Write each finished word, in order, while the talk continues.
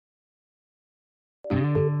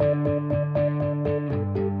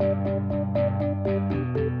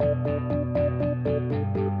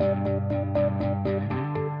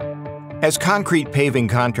As concrete paving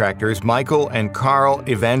contractors, Michael and Carl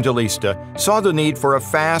Evangelista saw the need for a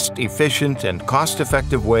fast, efficient, and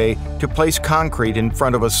cost-effective way to place concrete in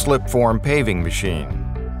front of a slip-form paving machine.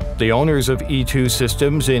 The owners of E2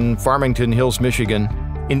 Systems in Farmington Hills, Michigan,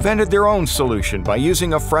 invented their own solution by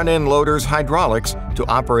using a front-end loader's hydraulics to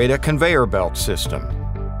operate a conveyor belt system.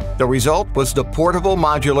 The result was the Portable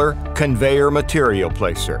Modular Conveyor Material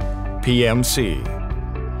Placer, PMC.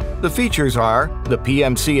 The features are: the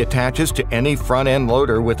PMC attaches to any front-end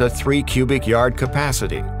loader with a 3 cubic yard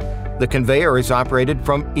capacity. The conveyor is operated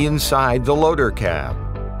from inside the loader cab,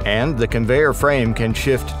 and the conveyor frame can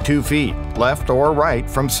shift 2 feet, left or right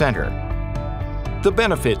from center. The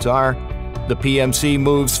benefits are: the PMC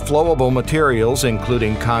moves flowable materials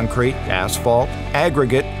including concrete, asphalt,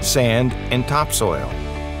 aggregate, sand, and topsoil.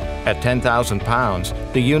 At 10,000 pounds,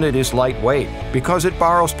 the unit is lightweight because it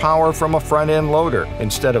borrows power from a front-end loader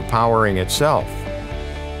instead of powering itself.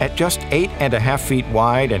 At just 8.5 feet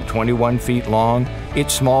wide and 21 feet long,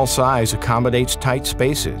 its small size accommodates tight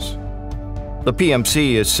spaces. The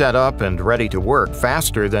PMC is set up and ready to work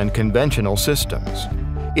faster than conventional systems.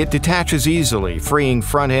 It detaches easily, freeing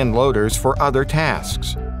front-end loaders for other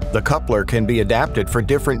tasks. The coupler can be adapted for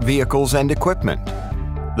different vehicles and equipment.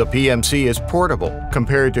 The PMC is portable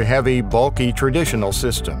compared to heavy, bulky traditional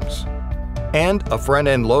systems. And a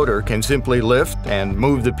front-end loader can simply lift and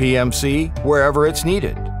move the PMC wherever it's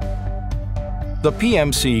needed. The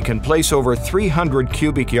PMC can place over 300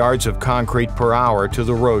 cubic yards of concrete per hour to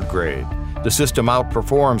the road grade. The system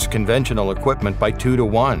outperforms conventional equipment by 2 to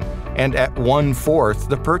 1 and at 1/4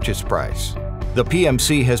 the purchase price. The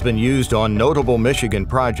PMC has been used on notable Michigan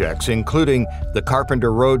projects, including the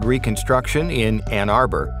Carpenter Road reconstruction in Ann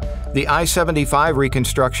Arbor, the I-75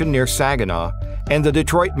 reconstruction near Saginaw, and the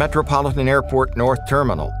Detroit Metropolitan Airport North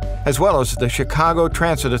Terminal, as well as the Chicago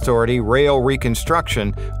Transit Authority rail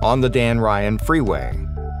reconstruction on the Dan Ryan Freeway.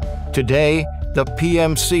 Today, the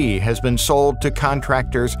PMC has been sold to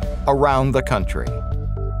contractors around the country.